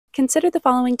Consider the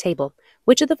following table.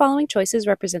 Which of the following choices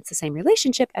represents the same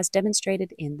relationship as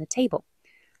demonstrated in the table?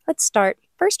 Let's start,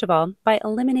 first of all, by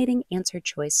eliminating answer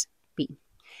choice B.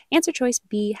 Answer choice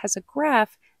B has a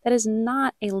graph that is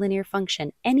not a linear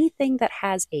function. Anything that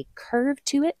has a curve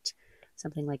to it,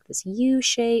 something like this U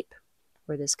shape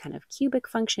or this kind of cubic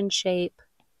function shape,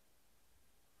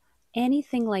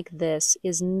 anything like this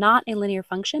is not a linear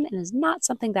function and is not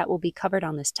something that will be covered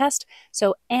on this test.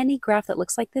 So any graph that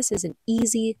looks like this is an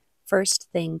easy first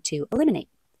thing to eliminate.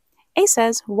 A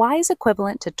says y is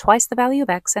equivalent to twice the value of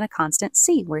x and a constant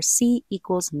c, where c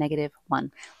equals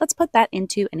 -1. Let's put that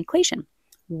into an equation.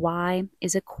 Y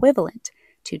is equivalent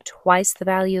to twice the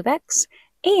value of x,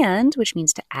 and, which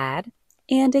means to add,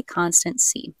 and a constant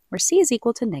c, where c is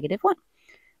equal to -1.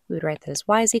 We would write that as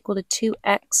y is equal to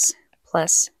 2x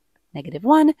plus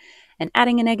 -1, and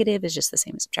adding a negative is just the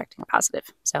same as subtracting a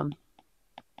positive. So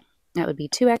that would be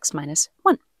 2x minus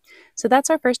 1. So that's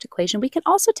our first equation. We can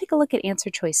also take a look at answer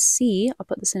choice C. I'll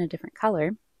put this in a different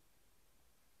color.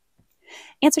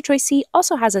 Answer choice C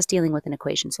also has us dealing with an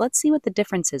equation. So let's see what the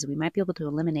difference is. We might be able to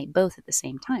eliminate both at the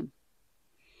same time.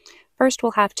 First,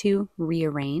 we'll have to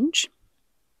rearrange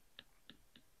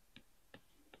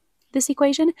this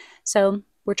equation. So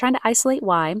we're trying to isolate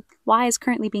y. Y is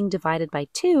currently being divided by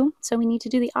 2, so we need to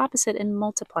do the opposite and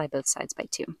multiply both sides by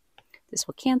 2. This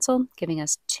will cancel, giving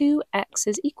us 2x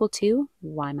is equal to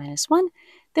y minus 1.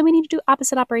 Then we need to do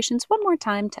opposite operations one more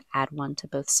time to add 1 to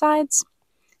both sides.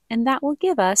 And that will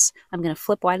give us, I'm going to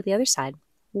flip y to the other side,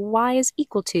 y is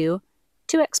equal to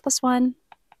 2x plus 1.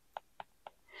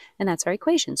 And that's our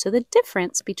equation. So the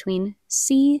difference between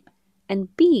C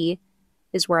and B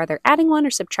is we're either adding 1 or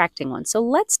subtracting 1. So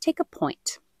let's take a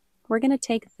point. We're going to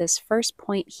take this first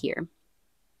point here.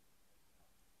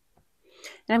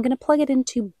 And I'm going to plug it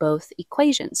into both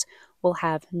equations. We'll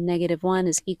have -1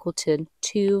 is equal to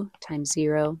 2 times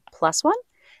 0 plus 1.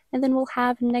 And then we'll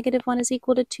have -1 is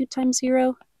equal to 2 times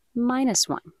 0 minus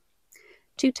 1.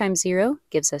 2 times 0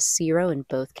 gives us 0 in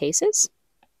both cases.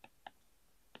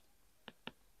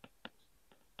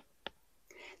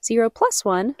 0 plus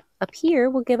 1 up here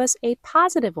will give us a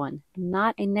positive 1,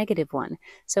 not a -1.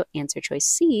 So answer choice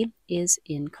C is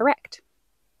incorrect.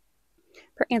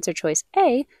 For answer choice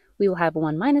A, we will have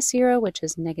 1 minus 0, which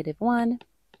is -1,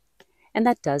 and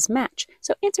that does match.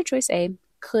 So answer choice A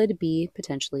could be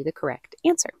potentially the correct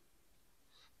answer.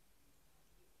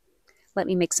 Let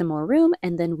me make some more room,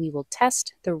 and then we will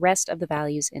test the rest of the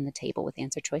values in the table with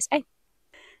answer choice A.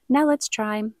 Now let's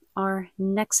try our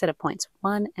next set of points,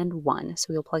 1 and 1. So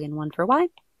we'll plug in 1 for y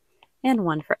and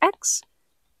 1 for x.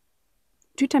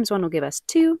 2 times 1 will give us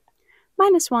 2,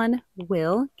 minus 1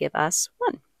 will give us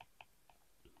 1.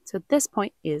 So this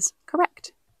point is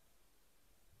correct.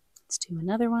 Let's do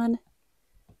another one.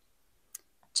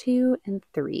 2 and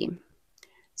 3.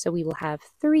 So we will have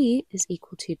 3 is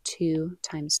equal to 2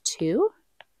 times 2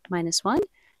 minus 1.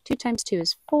 2 times 2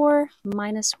 is 4,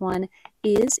 minus 1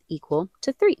 is equal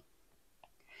to 3.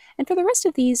 And for the rest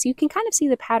of these, you can kind of see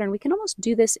the pattern. We can almost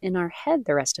do this in our head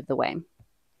the rest of the way.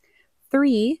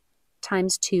 3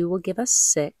 times 2 will give us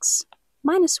 6,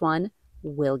 minus 1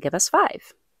 will give us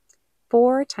 5.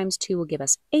 4 times 2 will give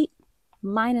us 8,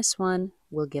 minus 1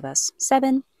 will give us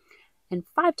 7, and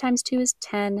 5 times 2 is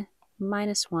 10,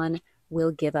 minus 1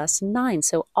 will give us 9.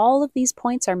 So all of these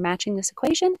points are matching this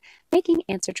equation, making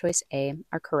answer choice A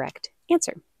our correct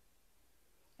answer.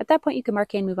 At that point, you can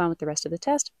mark A and move on with the rest of the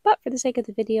test, but for the sake of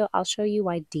the video, I'll show you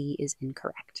why D is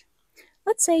incorrect.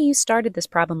 Let's say you started this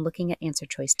problem looking at answer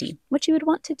choice D. What you would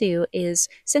want to do is,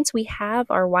 since we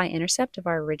have our y-intercept of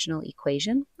our original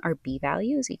equation, our b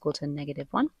value is equal to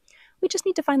 -1, we just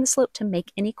need to find the slope to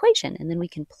make an equation, and then we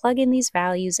can plug in these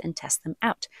values and test them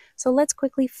out. So let's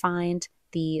quickly find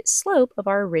the slope of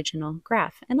our original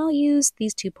graph, and I'll use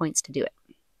these 2 points to do it.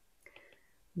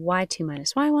 y2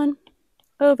 minus y1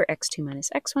 over x2 minus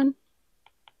x1.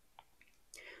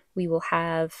 We will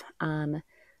have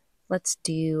let's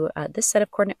do this set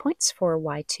of coordinate points for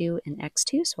y2 and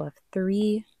x2. So we'll have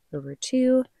 3 over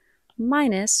 2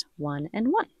 minus 1 and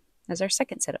 1 as our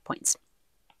second set of points.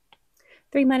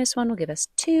 3 minus 1 will give us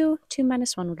 2. 2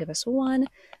 minus 1 will give us 1.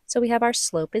 So we have our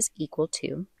slope is equal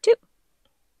to 2.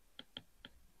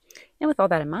 And with all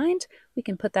that in mind, we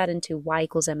can put that into y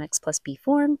equals mx plus b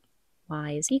form.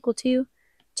 Y is equal to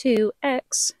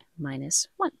 2x minus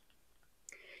 1.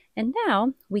 And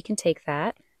now we can take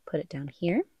that, put it down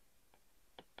here,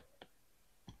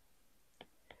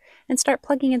 and start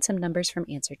plugging in some numbers from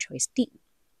answer choice D.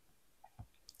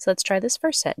 So let's try this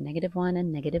first set, -1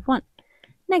 and -1.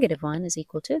 -1 is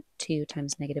equal to 2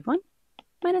 times -1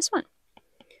 minus 1.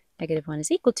 -1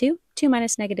 is equal to 2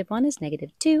 minus -1 is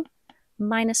 -2,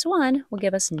 minus 1 will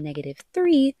give us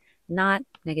 -3, not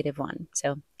 -1.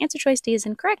 So answer choice D is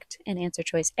incorrect, and answer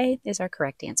choice A is our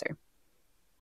correct answer.